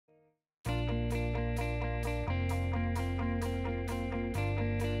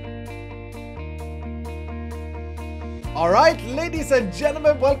Alright, ladies and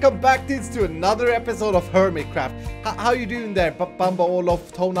gentlemen, welcome back to another episode of HermitCraft. How you doing there, Bumbo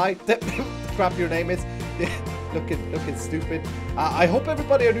Olof Tonite? Crap your name is. looking stupid. I hope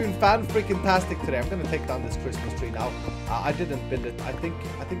everybody are doing fan-freaking-tastic today. I'm gonna take down this Christmas tree now. I didn't build it. I think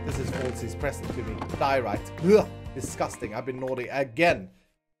this is Halsey's present to me. Diorite. Ugh, disgusting. I've been naughty again.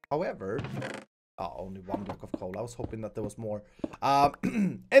 However, only one block of coal. I was hoping that there was more.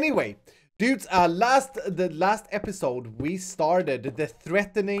 Anyway, dudes, the last episode we started the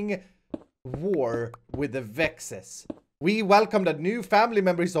threatening war with the Vexes. We welcomed a new family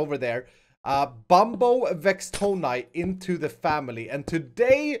members over there, Bumbo Vextoni, into the family. And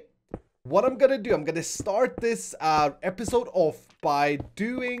today, what I'm gonna do, I'm gonna start this episode off by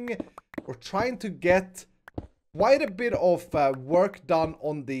doing or trying to get quite a bit of work done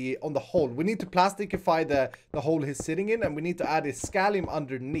on the hole. We need to plasticify the hole he's sitting in, and we need to add a scallium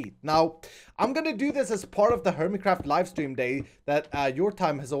underneath. Now, I'm gonna do this as part of the HermitCraft livestream day that your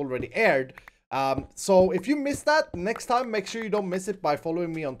time has already aired. So if you missed that, next time make sure you don't miss it by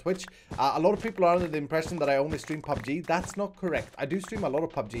following me on Twitch. A lot of people are under the impression that I only stream PUBG. That's not correct. I do stream a lot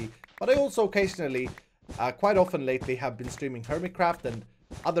of PUBG, but I also occasionally, quite often lately, have been streaming HermitCraft and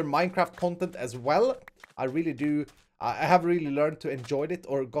other Minecraft content as well. I really do. I have really learned to enjoy it,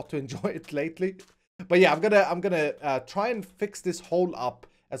 or got to enjoy it lately. But yeah, I'm gonna try and fix this hole up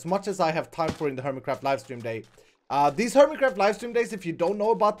as much as I have time for in the HermitCraft livestream day. These HermitCraft livestream days, if you don't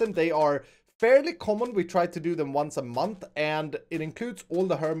know about them, they are fairly common. We try to do them once a month, and it includes all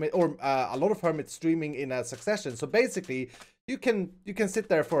the hermit, or a lot of hermits streaming in a succession. So basically, you can sit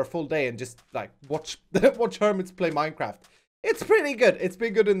there for a full day and just like watch hermits play Minecraft. It's pretty good. It's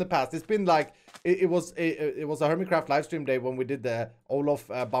been good in the past. It's been like it was a HermitCraft livestream day when we did the Olof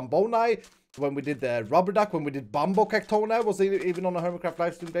Bamboni, when we did the Rubber Duck, when we did Bumbo Cactona, was even on a HermitCraft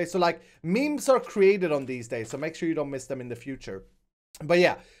livestream day. So like memes are created on these days, so make sure you don't miss them in the future. But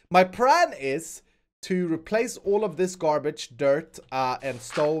yeah, my plan is to replace all of this garbage, dirt, and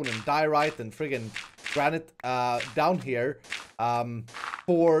stone and diorite and friggin' granite down here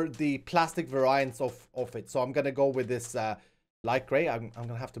for the plastic variants of it. So I'm gonna go with this light gray. I'm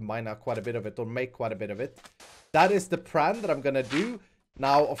gonna have to mine out quite a bit of it, or make quite a bit of it. That is the plan that I'm gonna do.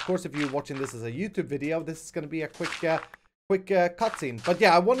 Now, of course, if you're watching this as a YouTube video, this is gonna be a quick cutscene. But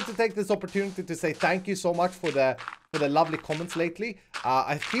yeah, I wanted to take this opportunity to say thank you so much for the lovely comments lately.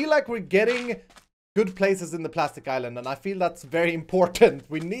 I feel like we're getting good places in the Plastic Island, and I feel that's very important.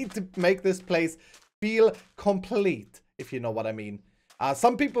 We need to make this place feel complete, if you know what I mean.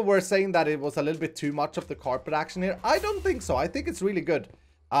 Some people were saying that it was a little bit too much of the carpet action here. I don't think so. I think it's really good.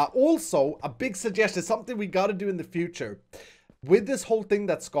 Also, a big suggestion, something we gotta do in the future. With this whole thing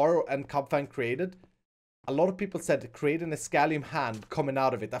that Scar and Cubfan created, a lot of people said creating a scallium hand coming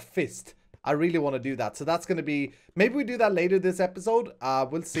out of it, a fist. I really want to do that. So that's going to be, maybe we do that later this episode.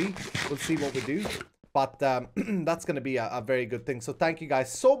 We'll see. We'll see what we do. But that's going to be a very good thing. So thank you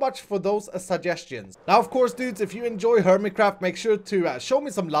guys so much for those suggestions. Now, of course, dudes, if you enjoy HermitCraft, make sure to show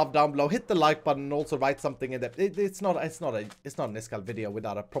me some love down below. Hit the like button and also write something in there. It's not an Iskal video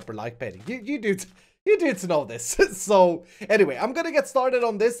without a proper like button. You dudes know this. So anyway, I'm gonna get started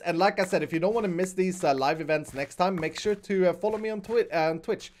on this. And like I said, if you don't want to miss these live events next time, make sure to follow me on Twitch.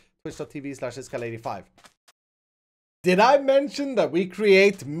 Twitch.tv/Iskal85. Did I mention that we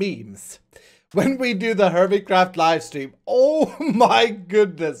create memes when we do the HermitCraft live stream? Oh my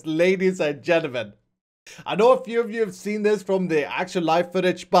goodness, ladies and gentlemen. I know a few of you have seen this from the actual live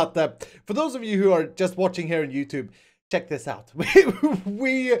footage, but for those of you who are just watching here on YouTube, check this out.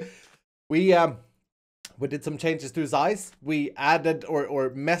 We did some changes to his eyes. We added or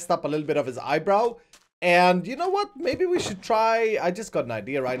messed up a little bit of his eyebrow. And you know what? Maybe we should try... I just got an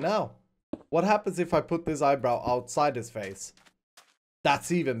idea right now. What happens if I put this eyebrow outside his face?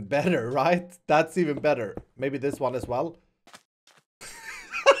 That's even better, right? That's even better. Maybe this one as well.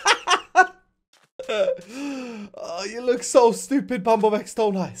 Oh, you look so stupid, Bumbo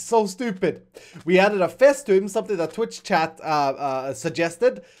Stone. So stupid. We added a fest to him, something that Twitch chat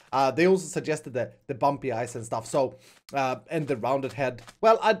suggested. They also suggested the bumpy eyes and stuff. So, and the rounded head.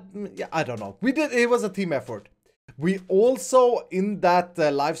 Well, I don't know. We did. It was a team effort. We also, in that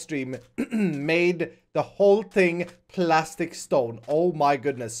live stream, made the whole thing plastic stone. Oh my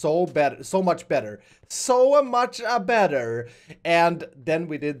goodness, so much better. So much better. And then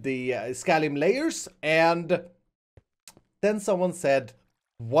we did the scallium layers, and then someone said,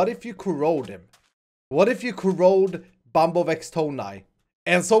 what if you corrode him? What if you corrode Bumbo Vextoni?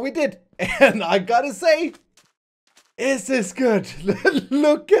 And so we did. And I gotta say, is this good?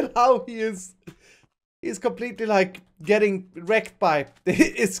 Look at how he is. He's completely like getting wrecked by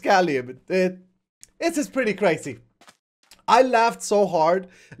Iskalium. This is pretty crazy. I laughed so hard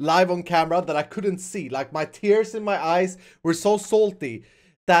live on camera that I couldn't see. Like, my tears in my eyes were so salty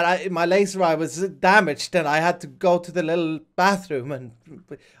that my laser eye was damaged and I had to go to the little bathroom and...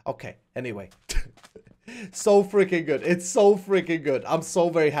 Okay, anyway. So freaking good. It's so freaking good. I'm so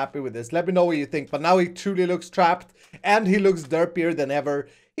very happy with this. Let me know what you think. But now he truly looks trapped and he looks derpier than ever.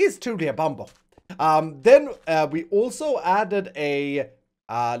 He's truly a bumbo. Then we also added a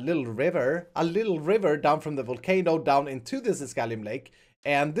little river down from the volcano down into this Escalium Lake.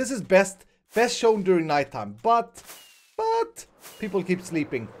 And this is best shown during nighttime. But people keep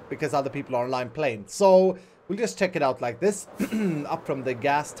sleeping because other people are online playing. So we'll just check it out like this. Up from the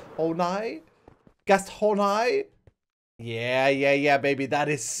Gasthonai. Yeah, baby. That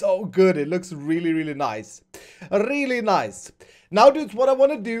is so good. It looks really, really nice. Really nice. Now, dudes, what I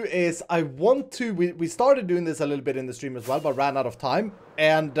want to do is we started doing this a little bit in the stream as well, but ran out of time.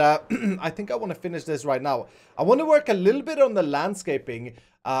 And I think I want to finish this right now. I want to work a little bit on the landscaping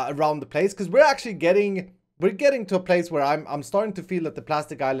around the place, because we're actually getting to a place where I'm starting to feel that the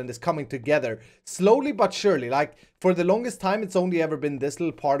plastic island is coming together slowly but surely. Like, for the longest time, it's only ever been this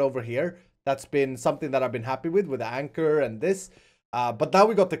little part over here. That's been something that I've been happy with the anchor and this. But now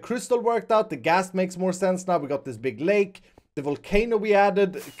we got the crystal worked out. The gas makes more sense now. We got this big lake. The volcano we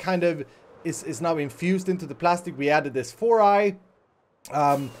added kind of is now infused into the plastic. We added this 4-eye.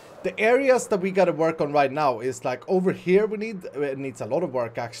 The areas that we got to work on right now is like over here. It needs a lot of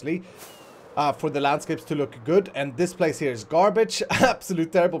work actually. For the landscapes to look good. And this place here is garbage.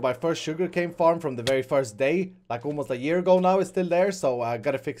 Absolute terrible. My first sugarcane farm from the very first day, like almost a year ago now, is still there. So I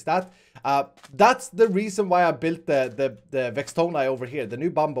gotta fix that. That's the reason why I built the Vextonai over here, the new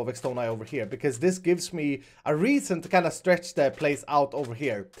Bumbo Vextonai over here, because this gives me a reason to kind of stretch the place out over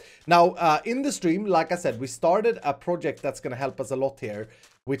here. Now, in the stream, like I said, we started a project that's gonna help us a lot here,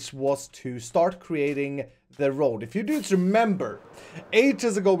 which was to start creating the road. If you dudes remember,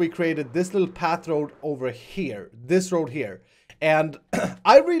 ages ago we created this little path road over here, this road here, and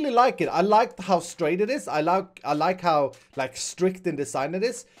I really like it. I like how straight it is. I like how like strict in design it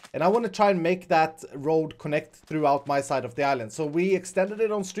is, and I want to try and make that road connect throughout my side of the island. So we extended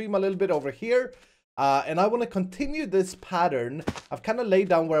it on stream a little bit over here, and I want to continue this pattern. I've kind of laid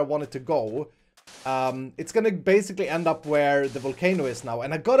down where I want it to go. It's gonna basically end up where the volcano is now,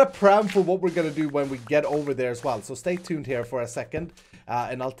 and I got a plan for what we're gonna do when we get over there as well, so stay tuned here for a second,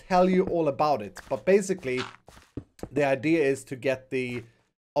 and I'll tell you all about it. But basically the idea is to get the...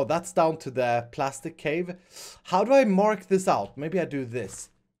 Oh, that's down to the plastic cave. How do I mark this out? Maybe I do this.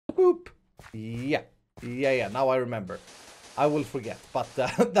 Boop. Yeah, now I remember. I will forget, but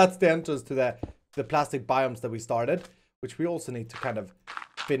that's the entrance to the plastic biomes that we started, which we also need to kind of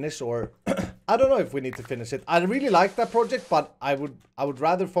finish, or I don't know if we need to finish it. I really like that project, but I would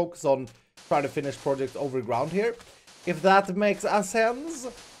rather focus on trying to finish projects over ground here, if that makes a sense.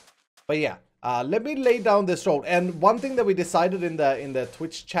 But yeah, let me lay down this road. And one thing that we decided in the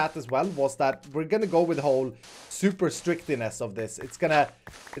Twitch chat as well was that we're gonna go with the whole super strictness of this. It's gonna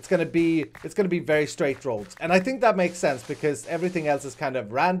be very straight roads, and I think that makes sense because everything else is kind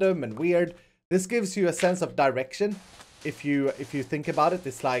of random and weird. This gives you a sense of direction. If you think about it,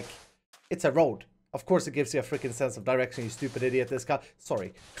 it's like, it's a road. Of course it gives you a freaking sense of direction, you stupid idiot. This guy,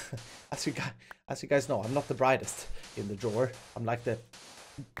 sorry. As you guys know, I'm not the brightest in the drawer. I'm like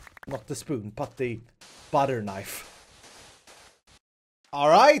not the spoon, but the butter knife. All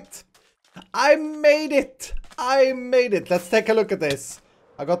right, I made it. Let's take a look at this.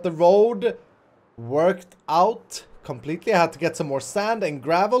 I got the road worked out completely. I had to get some more sand and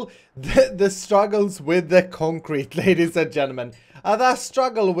gravel. The struggles with the concrete, ladies and gentlemen. The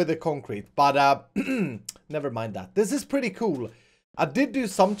struggle with the concrete, but never mind that. This is pretty cool. I did do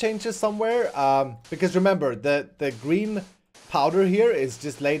some changes somewhere, because remember, the green powder here is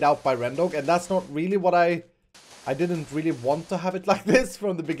just laid out by Rendog, and that's not really what I didn't really want to have it like this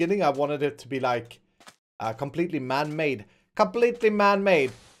from the beginning. I wanted it to be like completely man-made.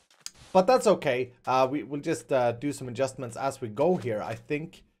 But that's okay. We'll just do some adjustments as we go here. I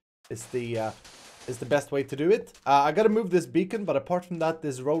think is the best way to do it. I gotta move this beacon, but apart from that,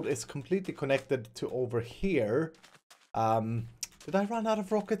 this road is completely connected to over here. Did I run out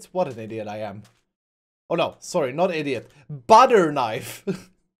of rockets? What an idiot I am. Oh no, sorry, not idiot. Butter knife.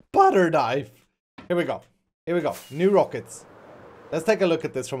 Butter knife. Here we go. New rockets. Let's take a look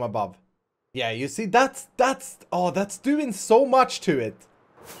at this from above. Yeah, you see, that's doing so much to it.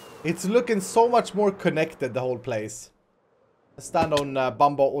 It's looking so much more connected, the whole place. Stand on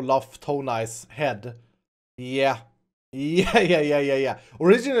Bumbo Olaf Tonai's head. Yeah.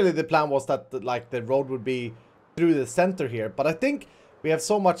 Originally, the plan was that like the road would be through the center here. But I think we have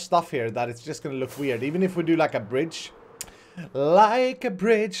so much stuff here that it's just going to look weird. Even if we do like a bridge. Like a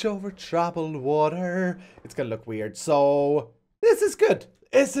bridge over troubled water. It's gonna look weird. So this is good.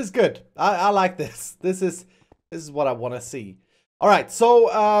 This is good. I like this. This is what I want to see. All right.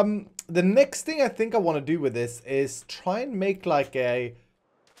 So the next thing I think I want to do with this is try and make like an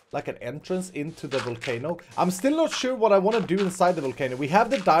entrance into the volcano. I'm still not sure what I want to do inside the volcano. We have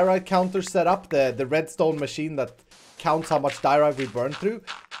the diorite counter set up, the redstone machine that counts how much diorite we burn through.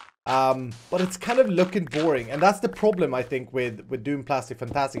 But it's kind of looking boring, and that's the problem I think with doing Plastic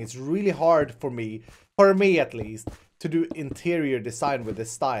Fantastic. It's really hard for me at least, to do interior design with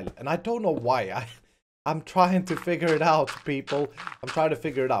this style, and I don't know why. I'm trying to figure it out, people. I'm trying to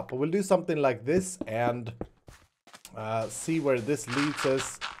figure it out, but we'll do something like this and see where this leads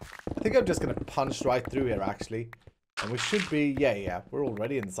us. I think I'm just gonna punch right through here actually, and we should be yeah, we're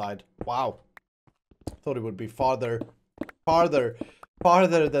already inside. Wow, thought it would be farther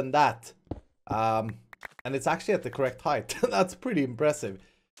than that. And it's actually at the correct height. That's pretty impressive.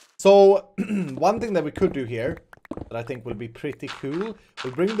 So one thing that we could do here that I think will be pretty cool,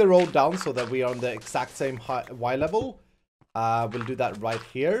 we'll bring the road down so that we are on the exact same Y level. We'll do that right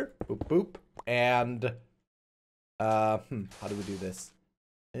here. Boop boop. And how do we do this?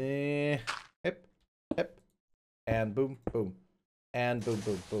 Hip hip, and boom boom, and boom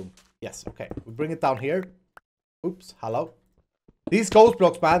boom boom. Yes, okay, we bring it down here. Oops, hello. These ghost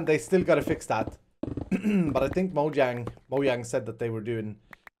blocks, man, they still gotta fix that. But I think Mojang said that they were doing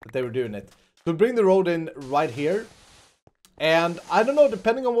it. So we'll bring the road in right here. And I don't know,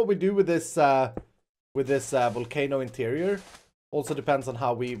 depending on what we do with this volcano interior, also depends on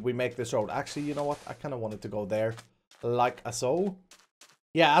how we make this road. Actually, you know what? I kind of wanted to go there, like so.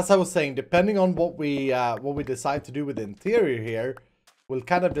 Yeah, as I was saying, depending on what we decide to do with the interior here, we'll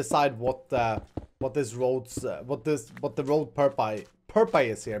kind of decide what the road purpose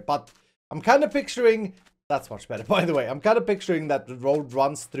is here. But I'm kind of picturing, that's much better by the way, I'm kind of picturing that the road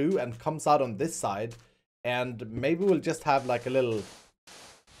runs through and comes out on this side, and maybe we'll just have like a little,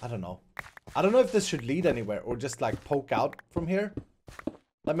 I don't know if this should lead anywhere or just like poke out from here.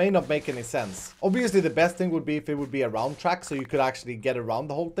 That may not make any sense. Obviously the best thing would be if it would be a round track so you could actually get around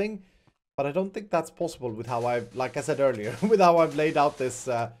the whole thing, but I don't think that's possible with how I've, like I said earlier, with how I've laid out this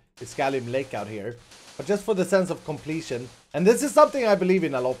Scallium Lake out here. But just for the sense of completion, and this is something I believe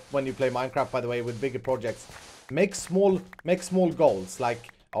in a lot when you play Minecraft, by the way, with bigger projects. Make small goals,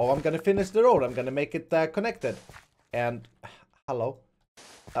 like, oh, I'm gonna finish the road, I'm gonna make it connected, and hello.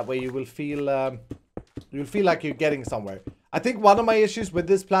 That way you will feel like you're getting somewhere. I think one of my issues with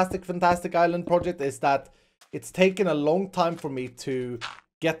this Plastic Fantastic Island project is that it's taken a long time for me to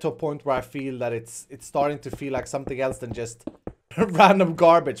get to a point where I feel that it's starting to feel like something else than just random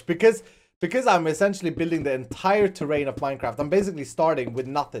garbage, because I'm essentially building the entire terrain of Minecraft. I'm basically starting with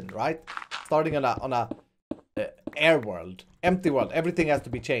nothing, right? Starting on a air world, empty world. Everything has to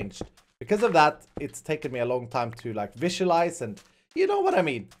be changed. Because of that, it's taken me a long time to like visualize, and you know what I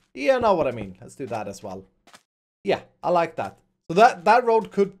mean. You know what I mean. Let's do that as well. Yeah, I like that. So that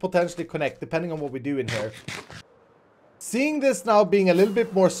road could potentially connect depending on what we do in here. Seeing this now being a little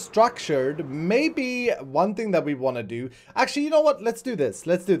bit more structured, maybe one thing that we want to do... Actually, you know what? Let's do this.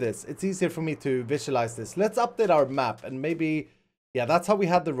 Let's do this. It's easier for me to visualize this. Let's update our map and maybe... Yeah, that's how we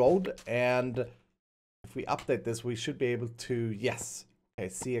had the road. And if we update this, we should be able to... Yes. Okay,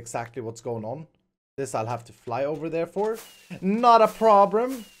 see exactly what's going on. This I'll have to fly over there for. Not a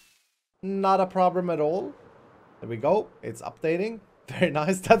problem. Not a problem at all. There we go. It's updating. Very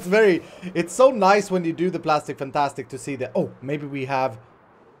nice. That's very... It's so nice when you do the Plastic Fantastic to see the... Oh, maybe we have...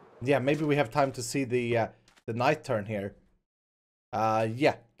 Yeah, maybe we have time to see the night turn here.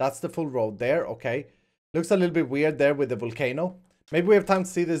 Yeah, that's the full road there. Okay. Looks a little bit weird there with the volcano. Maybe we have time to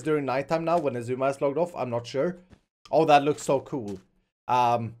see this during nighttime now when Azuma is logged off. I'm not sure. Oh, that looks so cool.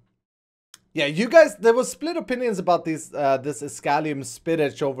 Yeah, you guys, there was split opinions about this Scallium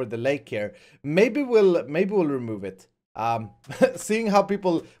spillage over the lake here. Maybe we'll remove it. Seeing how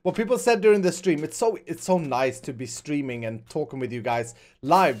what people said during the stream, it's so nice to be streaming and talking with you guys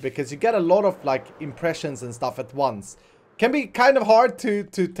live, because you get a lot of like impressions and stuff at once. Can be kind of hard to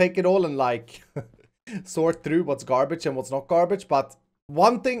take it all and like sort through what's garbage and what's not garbage. But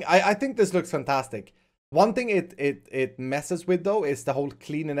one thing, I think this looks fantastic. One thing it messes with though is the whole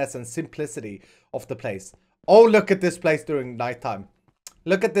cleanliness and simplicity of the place. Oh, look at this place during nighttime.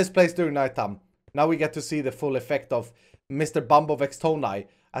 Look at this place during nighttime. Now we get to see the full effect of Mr. Bumblevex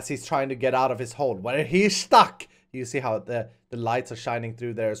as he's trying to get out of his hole, where he's stuck. You see how the lights are shining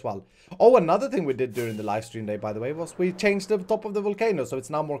through there as well. Oh, another thing we did during the live stream day, by the way, was we changed the top of the volcano, so it's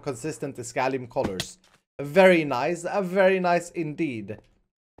now more consistent to Scallium colors. Very nice indeed.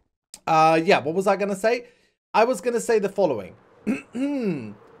 Yeah, what was I gonna say? I was gonna say the following.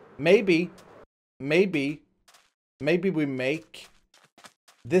 maybe we make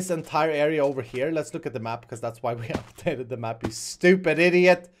this entire area over here. Let's look at the map, because that's why we updated the map, you stupid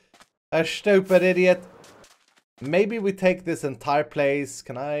idiot. A stupid idiot. Maybe we take this entire place.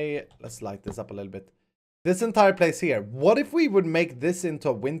 Let's light this up a little bit. This entire place here. What if we would make this into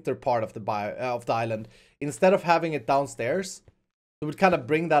a winter part of the island instead of having it downstairs? We would kind of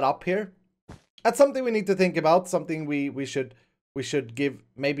bring that up here. That's something we need to think about. Something we should give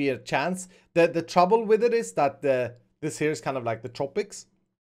maybe a chance. The trouble with it is that this here is kind of like the tropics.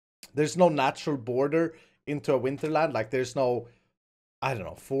 There's no natural border into a winterland. Like there's no, I don't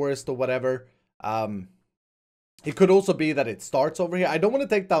know, forest or whatever. It could also be that it starts over here. I don't want to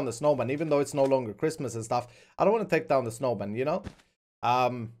take down the snowman, even though it's no longer Christmas and stuff. I don't want to take down the snowman, you know?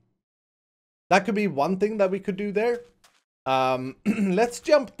 That could be one thing that we could do there. Let's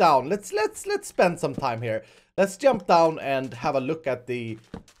jump down. Let's spend some time here. Let's jump down and have a look at the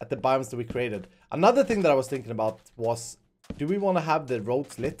biomes that we created. Another thing that I was thinking about was, do we want to have the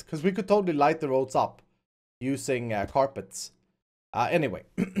roads lit? Because we could totally light the roads up using carpets. Anyway,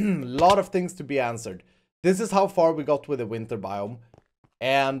 a lot of things to be answered. This is how far we got with the winter biome.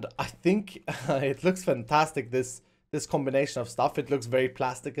 And I think it looks fantastic, this combination of stuff. It looks very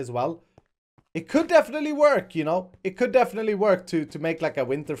plastic as well. It could definitely work, you know. It could definitely work to make like a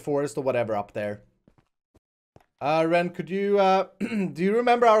winter forest or whatever up there. Ren, could you do you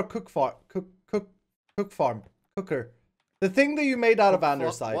remember our cook farm? Cooker. The thing that you made out of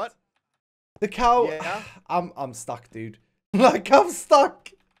andesite. What? The cow. Yeah. I'm stuck, dude. Like I'm stuck.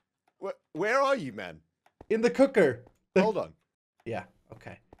 Where are you, man? In the cooker. Hold on. Yeah,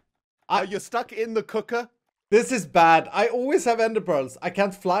 okay. You're stuck in the cooker? This is bad. I always have ender pearls. I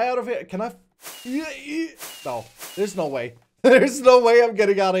can't fly out of here. Can I? No, there's no way. There's no way I'm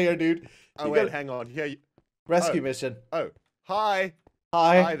getting out of here, dude. Oh, wait, hang on. Here. Rescue mission. Oh, hi.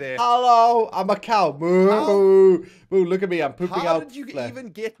 Hi. Hi there. Hello. I'm a cow. Moo. Moo, look at me. I'm pooping out. How did you even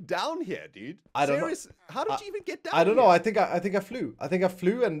get down here, dude? I don't know. How did you even get down I don't know. here? I think I flew. I think I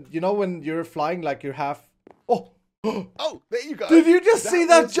flew, and you know when you're flying, like you're half. Oh. Oh, there you go. Did you just see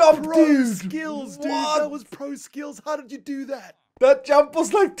that jump, dude? Skills, dude. What? That was pro skills. How did you do that? That jump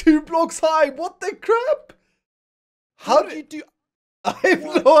was like 2 blocks high. What the crap? How did you do? I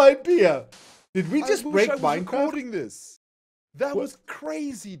have no idea. Did we just break I was Minecraft? recording this. That was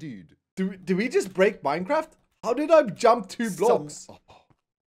crazy, dude. Do we just break Minecraft? How did I jump 2 blocks?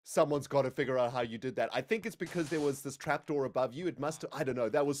 Someone's got to figure out how you did that. I think it's because there was this trapdoor above you. It must have, I don't know.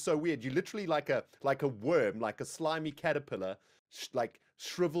 That was so weird. You literally like a worm, like a slimy caterpillar, like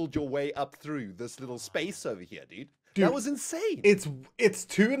shriveled your way up through this little space over here, dude. That was insane. It's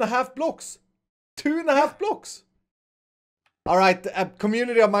 2.5 blocks. 2.5 blocks. All right,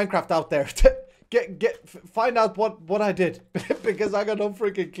 community of Minecraft out there, find out what I did because I got no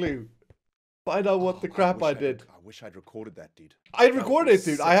freaking clue. Find out what the crap I did. I wish I'd recorded that, dude. I recorded it,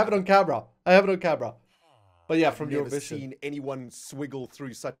 dude. I have it on camera. But yeah, from your vision. vision. I've never seen anyone swiggle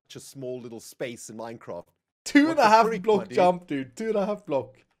through such a small little space in Minecraft. 2.5 block jump, dude. 2.5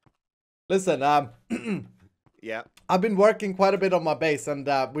 block. Listen, yeah. I've been working quite a bit on my base, and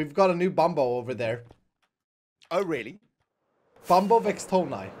we've got a new Bumbo over there. Oh, really? Bumbo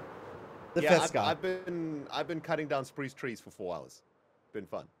Vextoni. The fest guy. I've been cutting down spruce trees for 4 hours. Been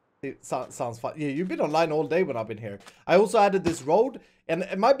fun. It sounds fun. Yeah, you've been online all day when I've been here. I also added this road, and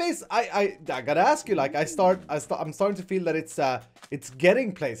my base. I gotta ask you. Like, I'm starting to feel that it's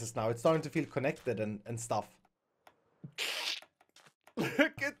getting places now. It's starting to feel connected and stuff.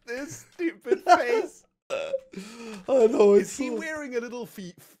 Look at this stupid face. I know. Is he wearing a little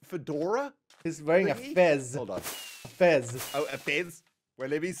fedora? He's wearing a fez. Hold on. A fez. Oh, a fez? Well,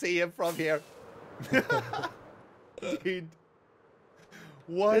 let me see him from here. Dude.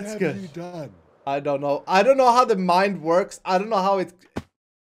 What have you done? I don't know. I don't know how the mind works. I don't know how it...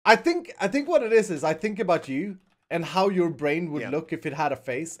 I think what it is I think about you and how your brain would look if it had a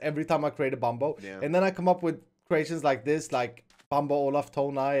face every time I create a Bumbo. Yeah. And then I come up with creations like this, like Bumbo Olaf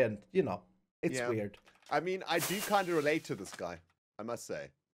Tonai, and, you know, it's weird. I mean, I do kind of relate to this guy, I must say.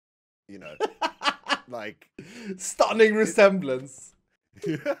 You know, like... Stunning resemblance.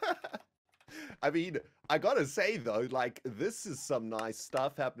 I mean, I gotta say though, like, this is some nice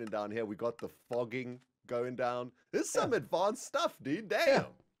stuff happening down here. We got the fogging going down. This is some advanced stuff, dude. Damn. Yeah.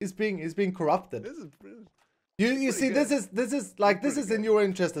 It's being corrupted. This is you see, good. this is in your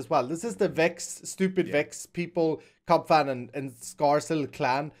interest as well. This is the Vex, stupid Vex people, Cub fan and Scar's little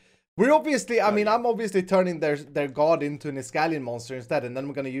clan. We're obviously, I mean, I'm obviously turning their god into an Iskalian monster instead, and then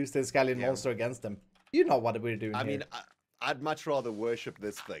we're gonna use the Iskalian monster against them. You know what we're doing. I mean, I'd much rather worship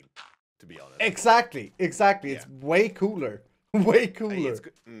this thing to be honest. Exactly. Exactly. It's way cooler. Way cooler.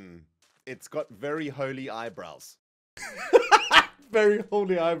 It's got very holy eyebrows. Very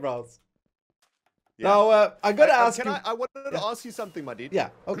holy eyebrows. Yeah. Now, I gotta ask you. I wanted to ask you something, my dude. Yeah.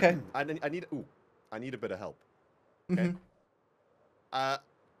 Okay. I need a bit of help. Okay.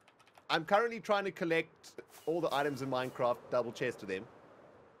 I'm currently trying to collect all the items in Minecraft, double chest to them.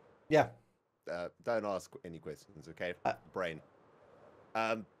 Yeah. Don't ask any questions, okay? Brain.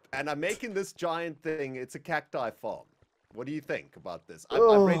 And I'm making this giant thing. It's a cacti farm. What do you think about this?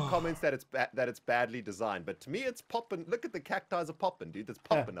 I've read comments that it's badly designed, but to me it's popping. Look at the cacti are popping, dude. It's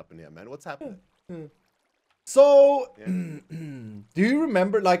popping up in here, man. What's happening? So, do you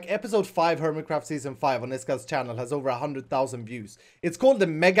remember, like, episode 5, HermitCraft season 5 on Iska's channel has over 100,000 views. It's called the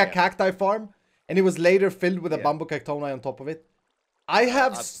Mega Cacti Farm, and it was later filled with a bamboo cactoni on top of it. I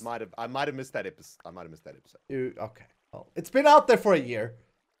might have missed that episode. Okay. Well, it's been out there for a year.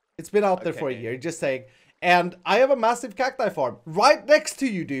 It's been out there for a year, just saying. And I have a massive cacti farm right next to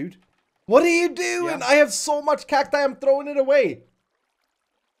you, dude. What are you doing? Yeah. I have so much cacti, I'm throwing it away.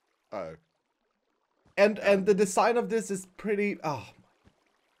 Oh. And the design of this is pretty... Oh.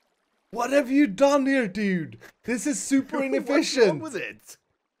 What have you done here, dude? This is super inefficient. What's wrong with it?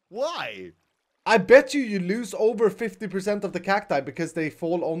 Why? I bet you lose over 50% of the cacti because they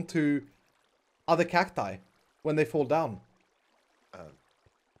fall onto other cacti when they fall down.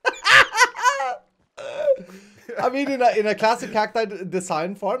 I mean, in a classic cacti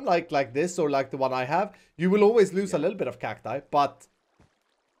design farm like this or like the one I have, you will always lose a little bit of cacti, but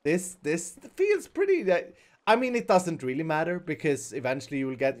this feels pretty. I mean, it doesn't really matter because eventually you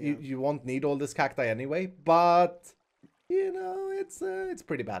will get you won't need all this cacti anyway. But you know, it's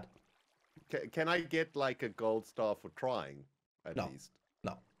pretty bad. Can I get like a gold star for trying at least?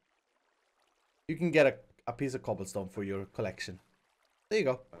 No. You can get a piece of cobblestone for your collection. There you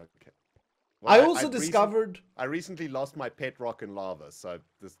go. Okay. Well, I also discovered... I recently lost my pet rock in lava, so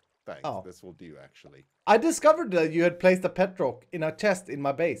this will do, actually. I discovered that you had placed a pet rock in a chest in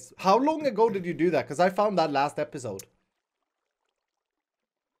my base. How long ago did you do that? Because I found that last episode.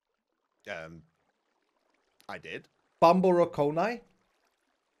 I did. Bamborokoni?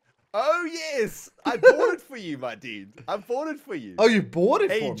 Oh, yes! I bought it for you, my dude. I bought it for you. Oh, you bought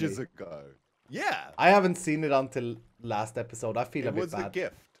it for me? Ages ago. Yeah. I haven't seen it until last episode. I feel a bit bad. It was a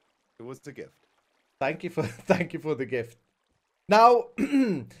gift. It was a gift. Thank you for the gift. Now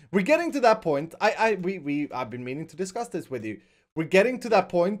we're getting to that point. I've been meaning to discuss this with you. We're getting to that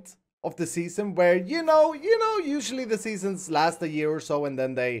point of the season where you know usually the seasons last a year or so and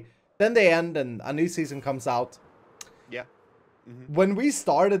then they end and a new season comes out. Yeah. When we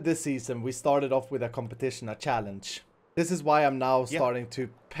started this season, we started off with a competition, a challenge. This is why I'm now starting to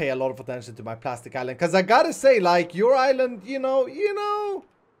pay a lot of attention to my plastic island, because I gotta say, like, your island, you know.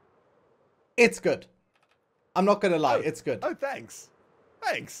 It's good. I'm not gonna lie, it's good. Oh, thanks.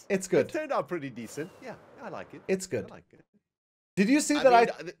 Thanks. It's good. It turned out pretty decent. Yeah, I like it. It's good. I like it. Did you see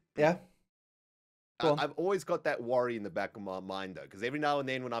that yeah? I've always got that worry in the back of my mind, though, because every now and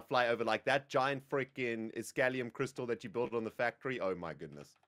then when I fly over, like, that giant freaking Iscalium crystal that you built on the factory, oh my goodness.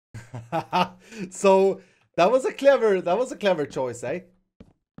 So, that was a clever choice, eh?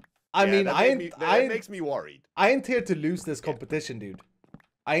 I mean, that makes me worried. I ain't here to lose this competition, dude.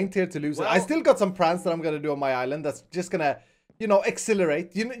 I ain't here to lose it. I still got some pranks that I'm gonna do on my island. That's just gonna,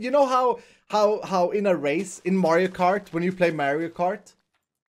 accelerate. You know how in a race in Mario Kart, when you play Mario Kart,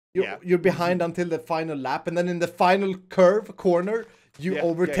 you're behind until the final lap, and then in the final corner, you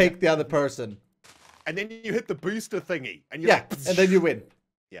overtake the other person. And then you hit the booster thingy, and you're and then you win.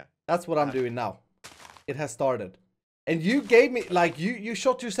 Yeah, that's what I'm doing now. It has started, and you gave me you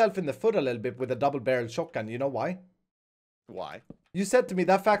shot yourself in the foot a little bit with a double-barreled shotgun. You know why? Why? You said to me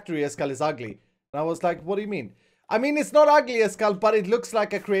that factory Escal is ugly. And I was like, what do you mean? I mean, it's not ugly, Escal, but it looks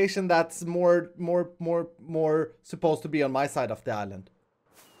like a creation that's more supposed to be on my side of the island.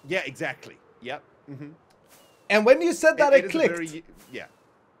 Yeah, exactly. Yep. And when you said that, it clicked. It clicked.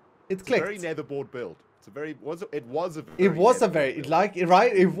 It's a very netherboard build. It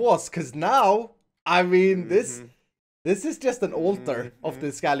was because now, I mean, this is just an altar of the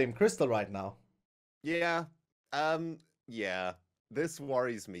Scallium crystal right now. Yeah. Yeah. This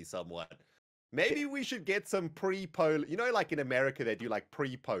worries me somewhat. Maybe we should get some pre-poll. You know, like in America, they do like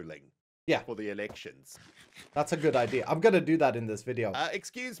pre-polling. Yeah. For the elections. That's a good idea. I'm gonna do that in this video.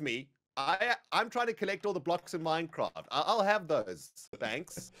 Excuse me. I'm trying to collect all the blocks in Minecraft. I'll have those.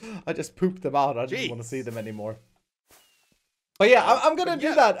 Thanks. I just pooped them out. I didn't want to see them anymore. But yeah, I'm gonna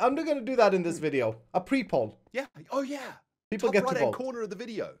do that. I'm gonna do that in this video. A pre-poll. Yeah. Oh yeah. People get to vote. Corner of the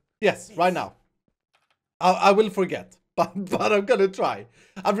video. Yes, right now. I will forget. but I'm gonna try.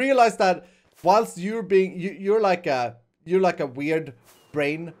 I've realized that whilst you're being, you're like a weird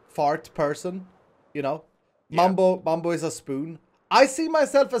brain fart person, you know. Yeah. Mambo is a spoon. I see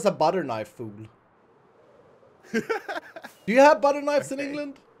myself as a butter knife fool. Do you have butter knives in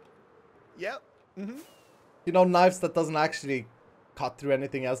England? Yep. Mm-hmm. You know, knives that doesn't actually cut through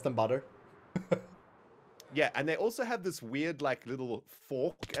anything else than butter. Yeah, and they also have this weird, like, little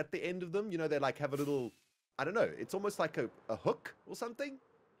fork at the end of them. You know, they, like, have a little, I don't know, it's almost like a hook or something.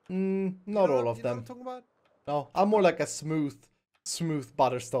 Not all of You know what them. I'm talking about? No, I'm more like a smooth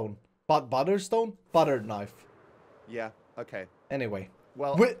butterstone. Butterstone? Butter knife. Yeah, okay. Anyway.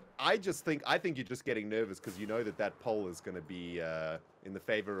 Well, I think you're just getting nervous because you know that poll is going to be in the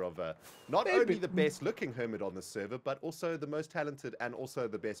favor of not only the best looking hermit on the server, but also the most talented and also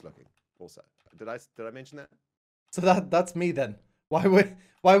the best looking. Also, did I mention that? So that's me then. Why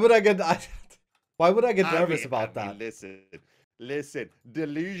would I get nervous about that? Listen.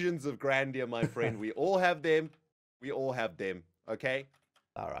 Delusions of grandeur, my friend. We all have them. Okay.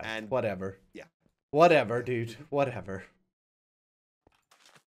 All right. And whatever. Yeah. Whatever, dude. Whatever.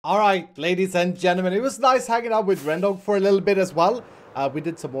 All right, ladies and gentlemen, it was nice hanging out with Rendog for a little bit as well. We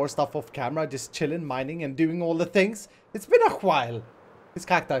did some more stuff off camera, just chilling, mining, and doing all the things. It's been a while. His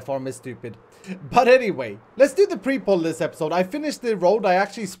cacti farm is stupid. But anyway, let's do the pre-poll this episode. I finished the road. I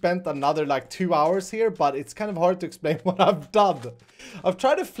actually spent another like 2 hours here, but it's kind of hard to explain what I've done. I've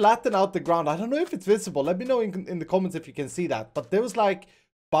tried to flatten out the ground. I don't know if it's visible. Let me know in the comments if you can see that. But there was like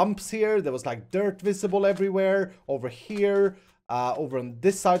bumps here. There was like dirt visible everywhere. Over here. Over on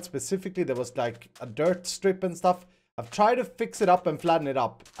this side specifically, there was like a dirt strip and stuff. I've tried to fix it up and flatten it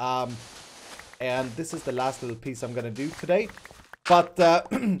up. And this is the last little piece I'm going to do today. But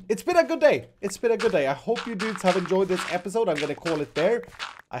it's been a good day. It's been a good day. I hope you dudes have enjoyed this episode. I'm going to call it there.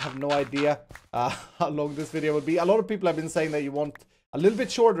 I have no idea how long this video will be. A lot of people have been saying that you want a little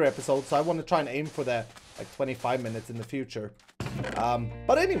bit shorter episodes. So I want to try and aim for the like 25 minutes in the future.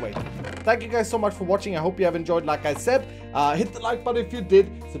 But anyway, thank you guys so much for watching. I hope you have enjoyed. Like I said, hit the like button if you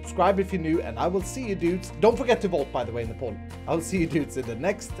did, subscribe if you're new, and I will see you dudes. Don't forget to vote, by the way, in the poll. I'll see you dudes in the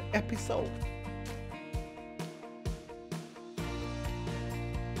next episode.